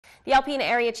The Alpena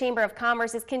Area Chamber of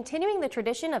Commerce is continuing the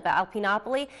tradition of the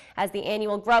Alpenopoly as the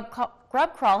annual grub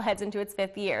crawl heads into its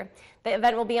 5th year. The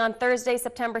event will be on Thursday,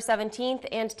 September 17th,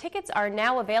 and tickets are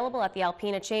now available at the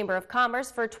Alpena Chamber of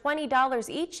Commerce for $20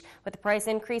 each, with the price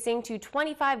increasing to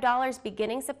 $25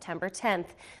 beginning September 10th.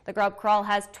 The grub crawl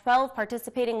has 12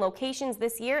 participating locations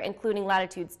this year, including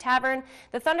Latitude's Tavern,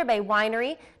 the Thunder Bay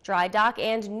Winery, Dry Dock,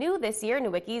 and new this year,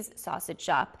 Nowicki's Sausage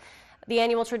Shop. The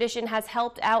annual tradition has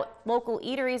helped out local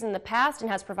eateries in the past and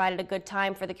has provided a good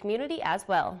time for the community as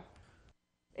well.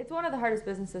 It's one of the hardest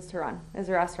businesses to run, is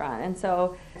a restaurant, and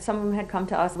so some of them had come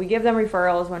to us. We give them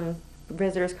referrals when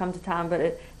visitors come to town, but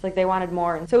it's like they wanted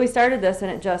more. And so we started this,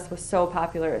 and it just was so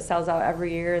popular. It sells out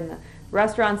every year, and the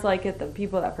restaurants like it, the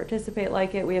people that participate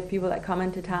like it. We have people that come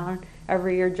into town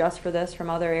every year just for this from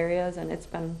other areas, and it's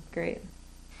been great.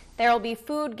 There will be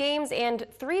food, games, and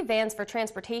 3 vans for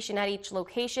transportation at each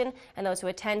location, and those who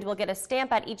attend will get a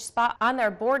stamp at each spot on their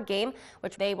board game,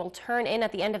 which they will turn in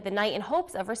at the end of the night in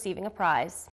hopes of receiving a prize.